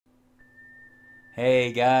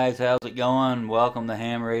Hey guys, how's it going? Welcome to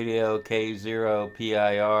Ham Radio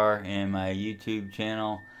K0PIR and my YouTube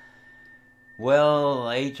channel. Well,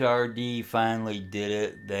 HRD finally did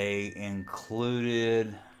it. They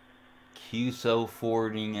included QSO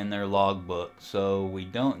forwarding in their logbook, so we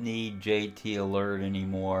don't need JT Alert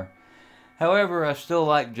anymore. However, I still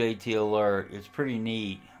like JT Alert. It's pretty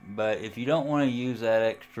neat, but if you don't want to use that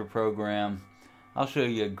extra program, I'll show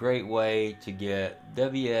you a great way to get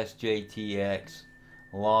WSJT-X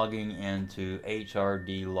logging into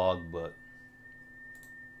HRD Logbook.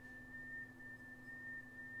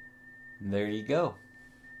 There you go.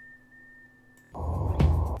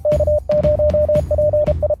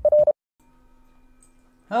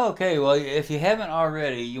 Okay, well, if you haven't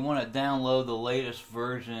already, you want to download the latest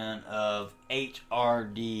version of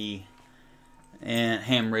HRD and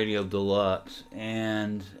Ham Radio Deluxe,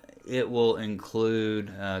 and it will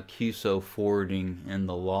include QSO forwarding in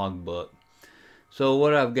the logbook. So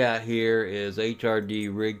what I've got here is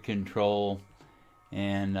HRD rig control,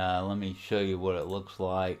 and let me show you what it looks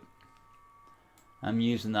like. I'm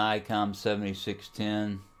using the Icom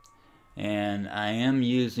 7610, and I am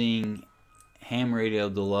using Ham Radio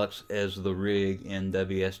Deluxe as the rig in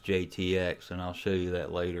WSJT-X, and I'll show you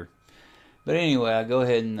that later. But anyway, I go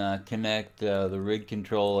ahead and connect the rig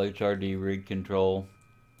control, HRD rig control,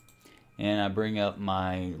 and I bring up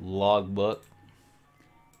my logbook,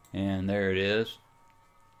 and there it is.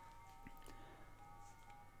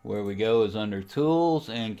 Where we go is under Tools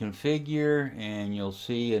and Configure, and you'll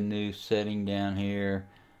see a new setting down here,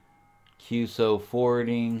 QSO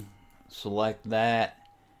forwarding. Select that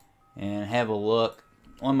and have a look.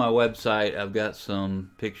 On my website I've got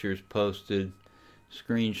some pictures posted,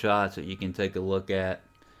 screenshots that you can take a look at.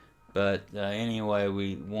 But anyway,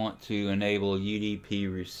 we want to enable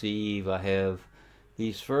UDP receive. I have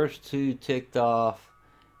these first two ticked off,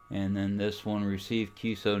 and then this one, receive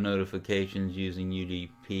QSO notifications using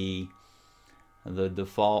UDP. The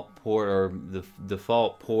default port, or the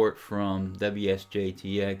default port from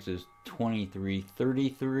WSJT-X, is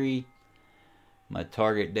 2333. My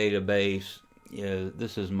target database,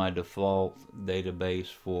 this is my default database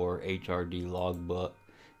for HRD Logbook.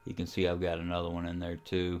 You can see I've got another one in there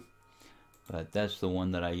too, but that's the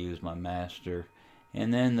one that I use, my master.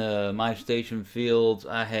 And then the My Station fields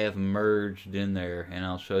I have merged in there, and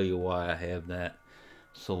I'll show you why I have that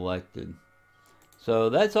selected. So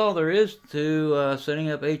that's all there is to setting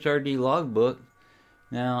up HRD Logbook.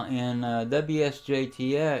 Now in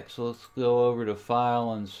WSJT-X, let's go over to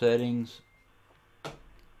File and Settings,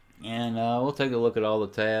 and we'll take a look at all the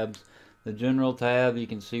tabs. The General tab, you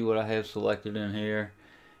can see what I have selected in here.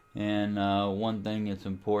 And one thing that's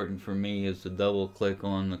important for me is to double click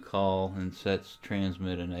on the call and sets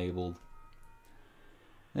transmit enabled.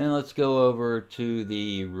 Then let's go over to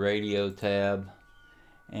the radio tab,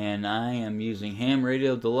 and I am using Ham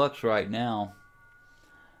Radio Deluxe right now.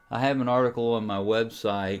 I have an article on my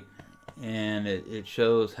website, and it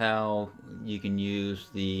shows how you can use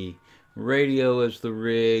the radio as the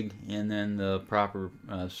rig and then the proper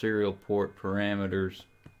serial port parameters.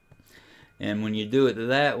 And when you do it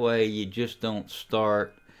that way, you just don't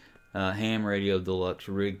start Ham Radio Deluxe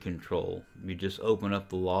rig control. You just open up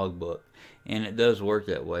the logbook, and it does work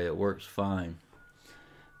that way. It works fine.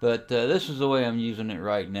 But this is the way I'm using it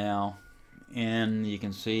right now, and you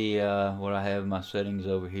can see what I have in my settings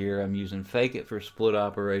over here. I'm using Fake It for split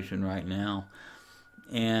operation right now,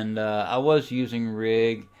 and I was using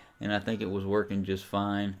rig, and I think it was working just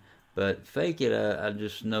fine. But Fake It, I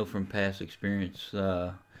just know from past experience,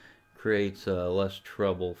 creates less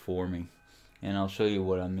trouble for me, and I'll show you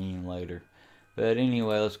what I mean later. But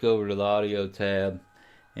anyway, let's go over to the audio tab,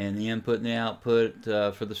 and the input and the output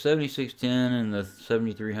for the 7610 and the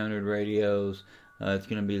 7300 radios, it's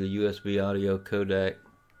going to be the USB audio codec.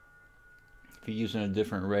 If you're using a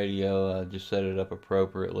different radio, just set it up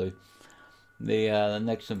appropriately. The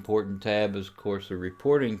next important tab is, of course, the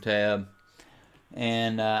reporting tab,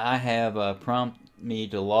 and I have prompt me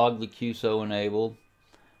to log the QSO enabled.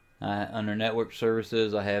 Under network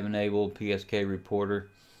services, I have enabled PSK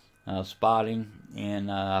reporter spotting,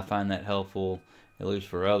 and I find that helpful, at least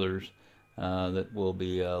for others that will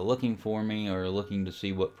be looking for me or looking to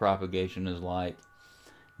see what propagation is like.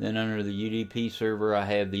 Then under the UDP server, I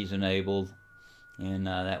have these enabled, and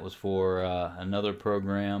that was for another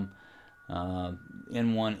program.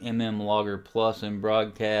 N1 Logger Plus in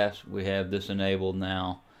broadcast, we have this enabled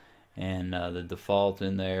now, and the default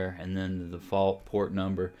in there, and then the default port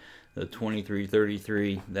number, the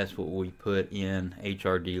 2333, that's what we put in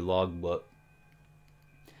HRD Logbook.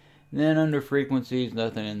 And then under frequencies,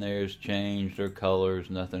 nothing in there is changed, or colors,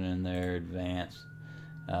 nothing in there advanced.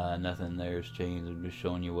 Nothing there has changed. I'm just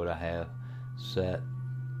showing you what I have set.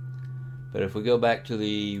 But if we go back to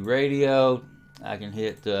the radio, I can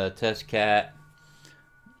hit test cat,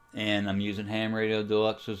 and I'm using ham radio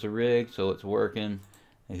deluxe as a rig, so it's working.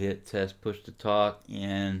 I hit test push to talk,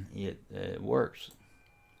 and it works.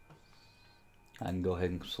 I can go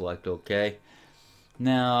ahead and select OK.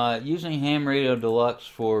 Now, using ham radio deluxe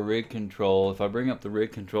for rig control, if I bring up the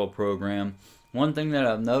rig control program, one thing that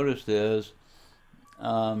I've noticed is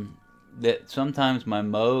that sometimes my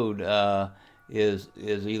mode is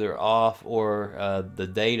either off, or the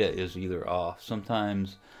data is either off.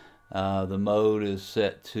 Sometimes the mode is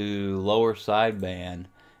set to lower sideband,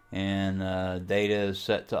 and data is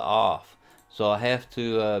set to off. So I have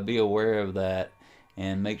to be aware of that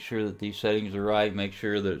and make sure that these settings are right, make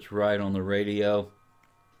sure that it's right on the radio.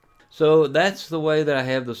 So that's the way that I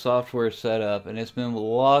have the software set up, and it's been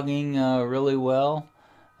logging really well.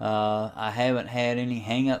 I haven't had any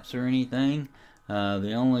hang-ups or anything.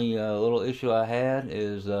 The only little issue I had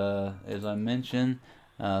is, as I mentioned,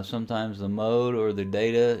 sometimes the mode or the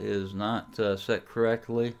data is not set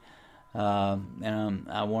correctly, and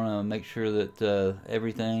I want to make sure that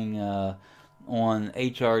everything on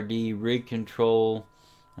HRD rig control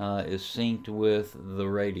is synced with the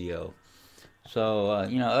radio. So,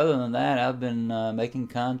 you know, other than that, I've been making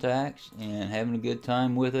contacts and having a good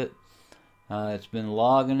time with it. It's been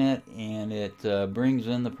logging it, and it brings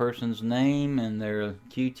in the person's name and their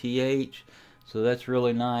QTH, so that's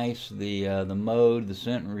really nice. The mode, the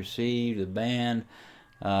sent and received, the band,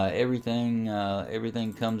 everything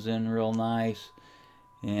comes in real nice.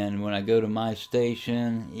 And when I go to my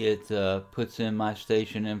station, it puts in my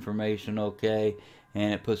station information okay,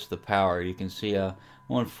 and it puts the power. You can see I'm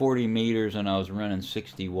on 40 meters and I was running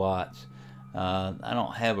 60 watts. I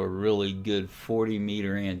don't have a really good 40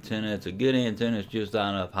 meter antenna. It's a good antenna, it's just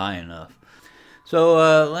not up high enough. So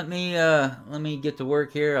let me get to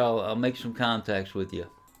work here. I'll make some contacts with you.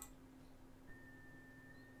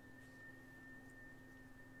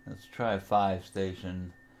 Let's try 5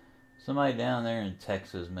 station. Somebody down there in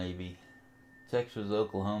Texas, maybe. Texas,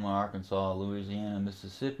 Oklahoma, Arkansas, Louisiana,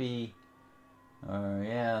 Mississippi. Or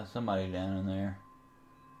yeah, somebody down in there.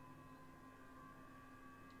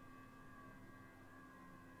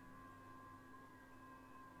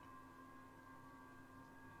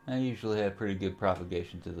 I usually have pretty good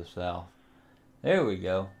propagation to the south. There we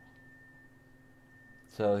go.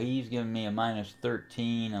 So he's giving me a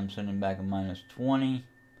 -13. I'm sending back a -20.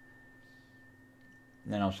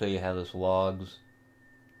 Then I'll show you how this logs.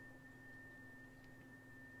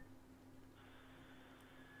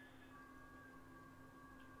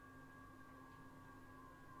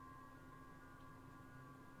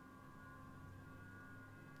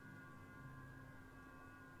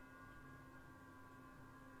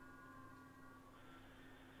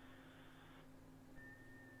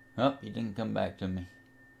 Oh, he didn't come back to me.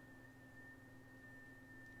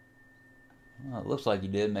 Well, it looks like he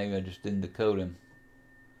did. Maybe I just didn't decode him.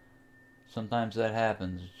 Sometimes that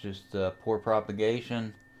happens. It's just poor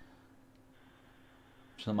propagation.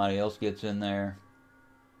 Somebody else gets in there.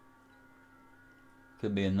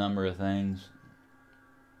 Could be a number of things.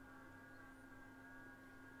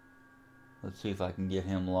 Let's see if I can get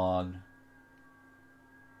him logged.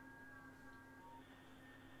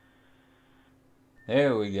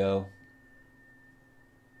 There we go.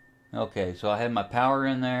 Okay, so I have my power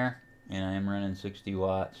in there, and I am running 60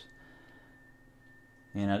 watts.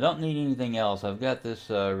 And I don't need anything else. I've got this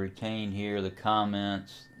retained here, the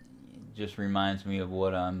comments. It just reminds me of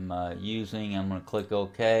what I'm using. I'm going to click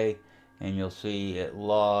OK, and you'll see it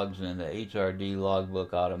logs in the HRD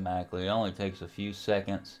Logbook automatically. It only takes a few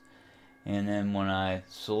seconds. And then when I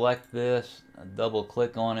select this, I double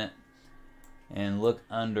click on it, and look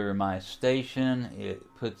under my station, it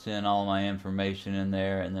puts in all my information in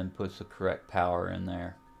there and then puts the correct power in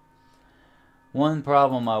there. One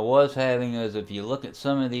problem I was having is if you look at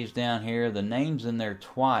some of these down here, the name's in there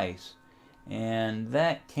twice, and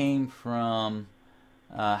that came from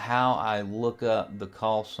how I look up the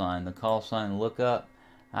call sign. The call sign lookup,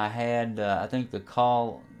 I had I think the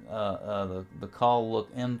call look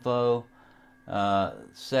info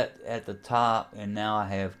set at the top, and now I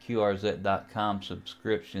have QRZ.com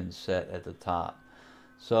subscription set at the top.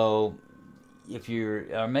 So if you're,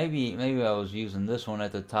 or maybe I was using this one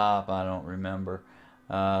at the top, I don't remember.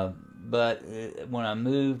 But when I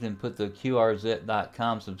moved and put the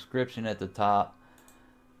QRZ.com subscription at the top,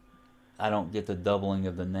 I don't get the doubling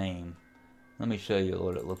of the name. Let me show you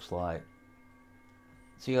what it looks like.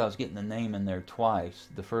 See how I was getting the name in there twice,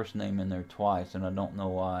 the first name in there twice, and I don't know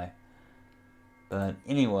why. But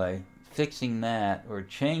anyway, fixing that or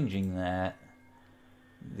changing that,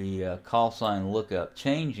 the call sign lookup,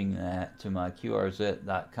 changing that to my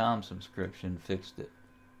QRZ.com subscription fixed it.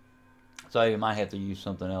 So you might have to use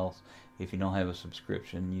something else if you don't have a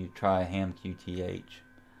subscription. You try HamQTH.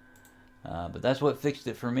 But that's what fixed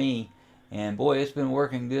it for me. And boy, it's been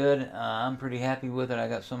working good. I'm pretty happy with it. I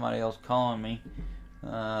got somebody else calling me.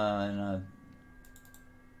 And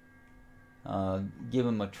give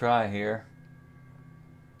him a try here.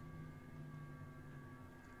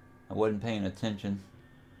 I wasn't paying attention.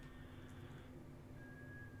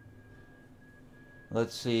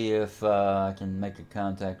 Let's see if I can make a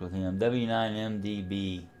contact with him.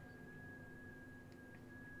 W9MDB.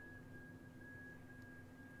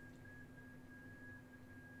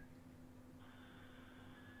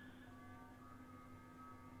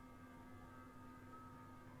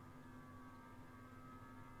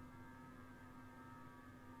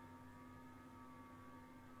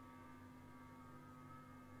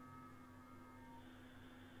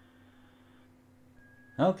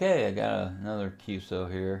 Okay, I got another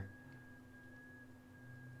QSO here.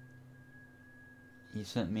 He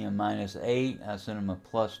sent me a -8. I sent him a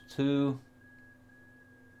 +2.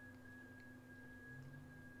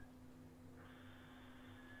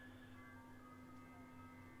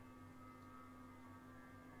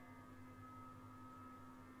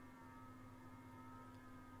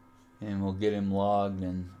 And we'll get him logged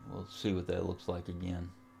and we'll see what that looks like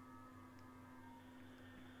again.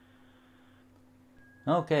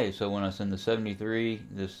 Okay, so when I send the 73,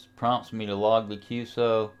 this prompts me to log the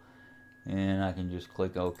QSO, and I can just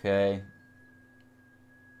click OK.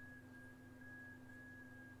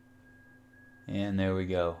 And there we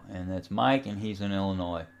go. And that's Mike, and he's in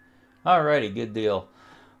Illinois. Alrighty, good deal.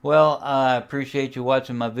 Well, I appreciate you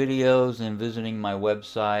watching my videos and visiting my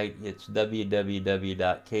website. It's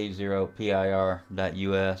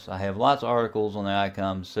www.k0pir.us. I have lots of articles on the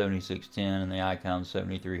Icom 7610 and the Icom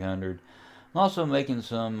 7300. I'm also making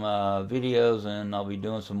some videos, and I'll be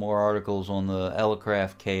doing some more articles on the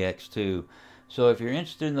Elecraft KX2. So if you're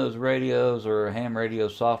interested in those radios or ham radio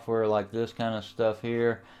software like this kind of stuff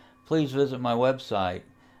here, please visit my website.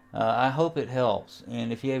 I hope it helps,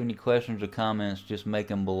 and if you have any questions or comments, just make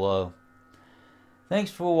them below.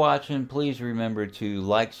 Thanks for watching. Please remember to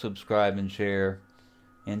like, subscribe, and share,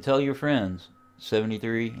 and tell your friends.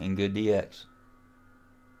 73 and good DX.